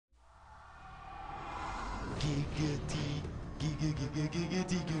What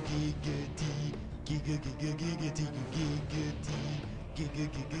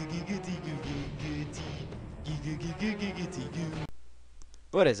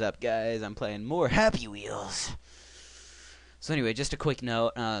is up, guys? I'm playing more Happy Wheels. So anyway, just a quick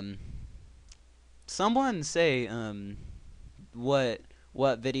note. Someone say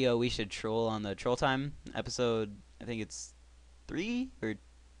what video we should troll on the Troll Time episode. I think it's 3 or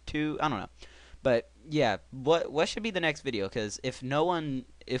 2. I don't know. But yeah, what should be the next video? Because if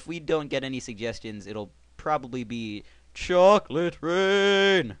we don't get any suggestions, it'll probably be Chocolate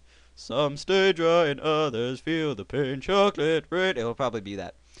Rain. Some stay dry and others feel the pain. Chocolate Rain. It'll probably be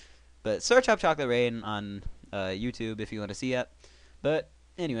that. But search up Chocolate Rain on YouTube if you want to see it. But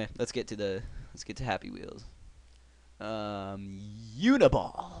anyway, let's get to Happy Wheels.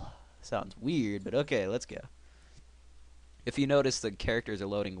 Uniball. Sounds weird, but okay, let's go. If you notice, the characters are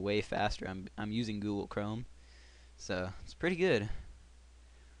loading way faster. I'm using Google Chrome, so it's pretty good.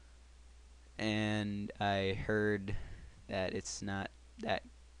 And I heard that it's not that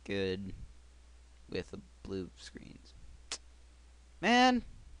good with the blue screens. Man,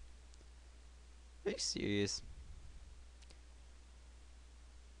 are you serious?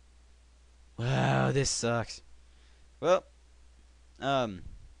 Wow, this sucks. Well, tell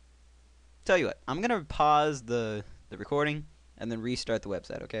you what, I'm gonna pause the recording and then restart the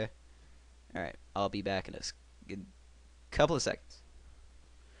website, okay? Alright, I'll be back in a couple of seconds.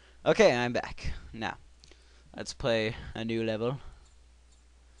 Okay, I'm back. Now, let's play a new level.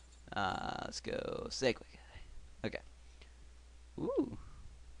 Let's go Segway Guy. Okay. Ooh.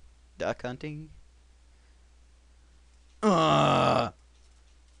 Duck hunting. Yeah.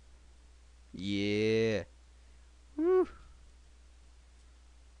 Woo.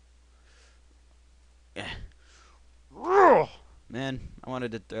 Yeah. Man, I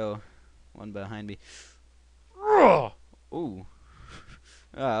wanted to throw one behind me. Ooh. Oh,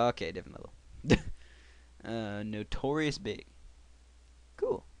 okay, different level. Notorious Big.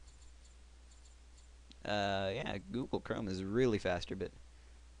 Cool. Yeah, Google Chrome is really faster, but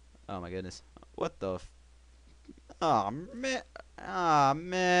oh my goodness. What the oh man. Ah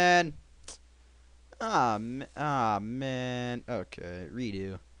man. Ah man. Okay,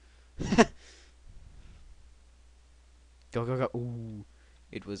 redo. Go, go, go. Ooh.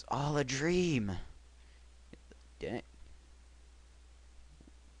 It was all a dream. Dang.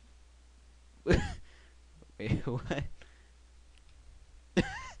 Wait, what?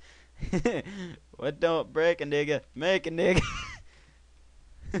 What don't break a nigga, make a nigga.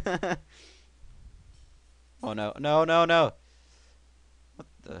 Oh no, no, no, no. What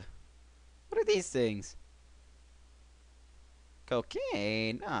the? What are these things?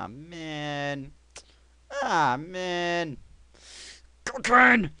 Cocaine? Aw, man. Ah, man.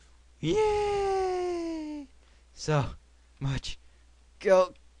 Cocaine! Yay! So much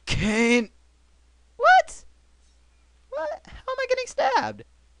cocaine. What? What? How am I getting stabbed?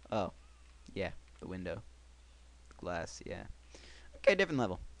 Oh, yeah, the window. Glass, yeah. Okay, different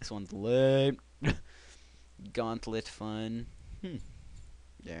level. This one's lame. Gauntlet fun.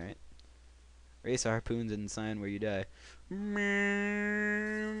 Alright. Race harpoons and sign where you die.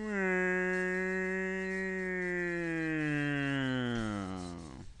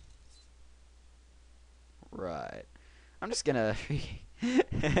 Right. I'm just gonna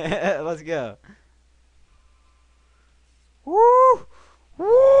let's go. Woo!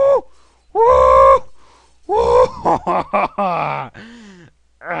 Woo! Woo! Woo! Ah!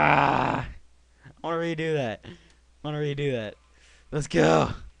 I wanna redo that. Let's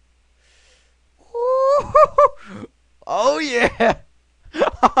go. Woo! Oh yeah!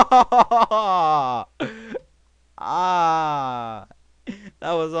 Ah!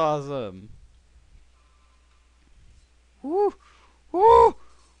 That was awesome. Woo! Woo!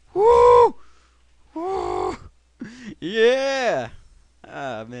 Woo! Woo! Yeah!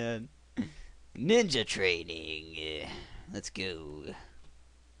 Ah, man. Ninja training. Let's go.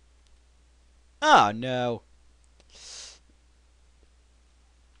 Oh, no.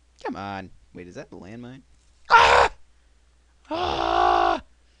 Come on. Wait, is that the landmine? Ah! Ah!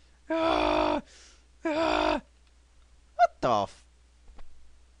 Ah! Ah! What the f...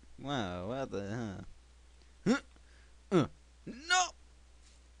 Wow, what the... No!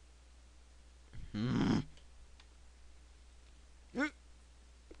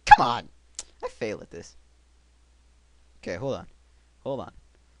 Come on! I fail at this. Okay, hold on. Let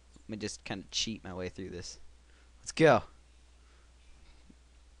me just kind of cheat my way through this. Let's go.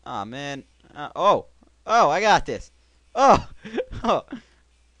 Aw, man. Oh! Oh, I got this! Oh! Oh!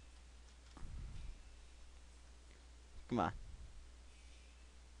 Come on.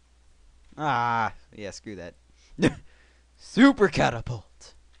 Ah, yeah, screw that. Super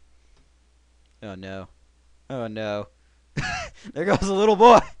catapult. Oh no. Oh no. There goes a little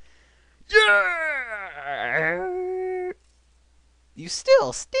boy. Yeah! You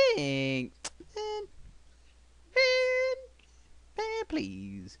still stink. Man, man, man,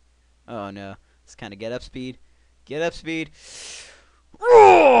 please. Oh no. Let's kind of get up speed. Get up speed.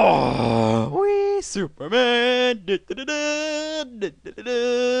 Wee Superman.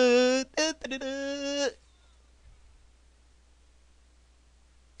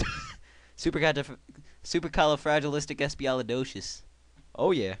 Supercalifragilisticexpialidocious.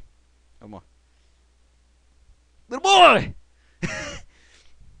 Oh yeah. Come on. Little boy!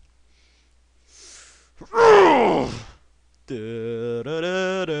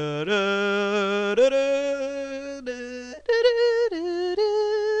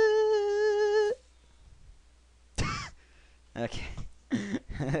 Okay.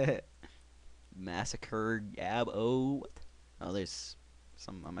 Massacre Gab. Oh, what? Oh, there's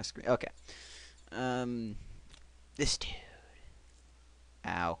some on my screen. Okay. This dude.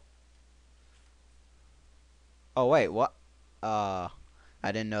 Ow. Oh wait, what? I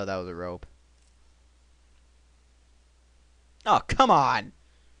didn't know that was a rope. Oh, come on!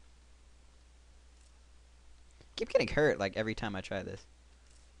 Keep getting hurt like every time I try this.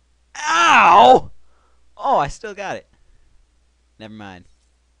 Ow! Oh, I still got it. Never mind.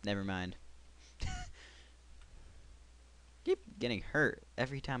 Never mind. Keep getting hurt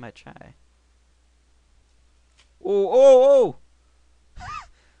every time I try. Oh, oh, oh!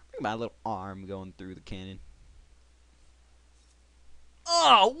 Look at my little arm going through the cannon.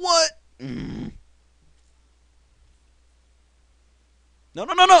 Oh, what? Mm. No,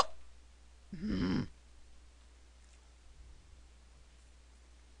 no, no, no! Mm.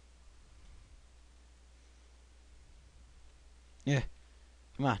 Yeah.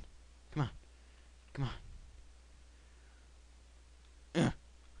 Come on. Come on. Come on.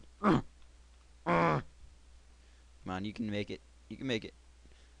 Come on, you can make it. You can make it.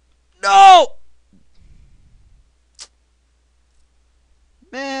 No!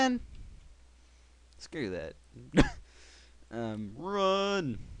 Man. Screw that.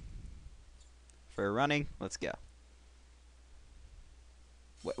 Run. For running, let's go.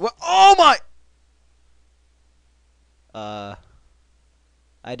 What? Oh my!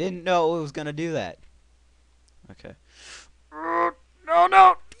 I didn't know it was gonna do that. Okay. No,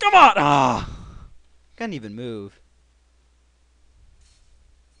 no! Come on! Ah! Couldn't even move.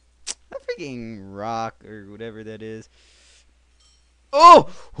 A freaking rock or whatever that is. Oh!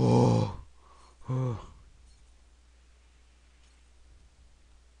 Oh! Oh!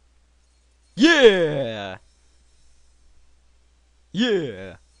 Yeah!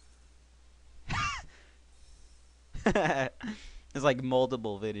 Yeah! There's like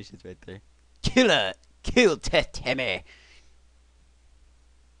multiple finishes right there. Killer! Kill Tetemi!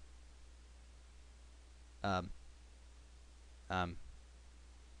 Um.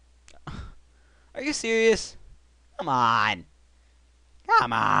 Are you serious? Come on!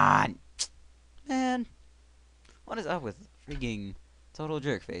 Come on! Man. What is up with freaking total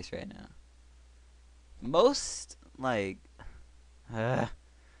jerk face right now? Most, like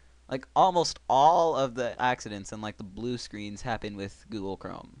almost all of the accidents and like the blue screens happen with Google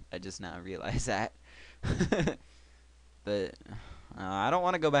Chrome. I just now realized that. But I don't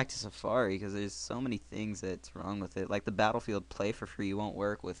want to go back to Safari because there's so many things that's wrong with it. Like the Battlefield Play for free won't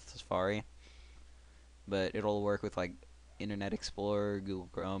work with Safari, but it'll work with like Internet Explorer, Google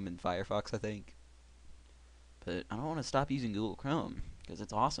Chrome, and Firefox, I think. But I don't want to stop using Google Chrome because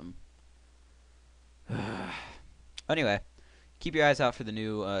it's awesome. Anyway, keep your eyes out for the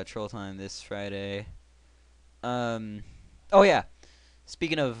new Troll Time this Friday. Oh yeah,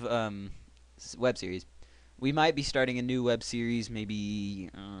 speaking of web series, we might be starting a new web series. Maybe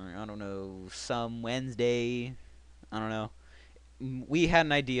I don't know, some Wednesday. I don't know. We had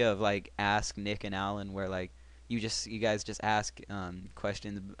an idea of like Ask Nick and Alan, where like you guys just ask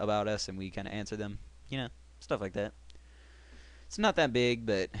questions about us and we kind of answer them. You know, stuff like that. It's not that big,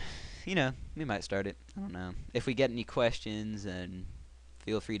 but you know, we might start it. I don't know. If we get any questions, and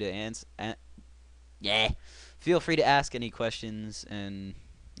feel free to answer. Yeah, feel free to ask any questions, and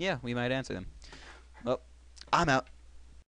yeah, we might answer them. Well, I'm out.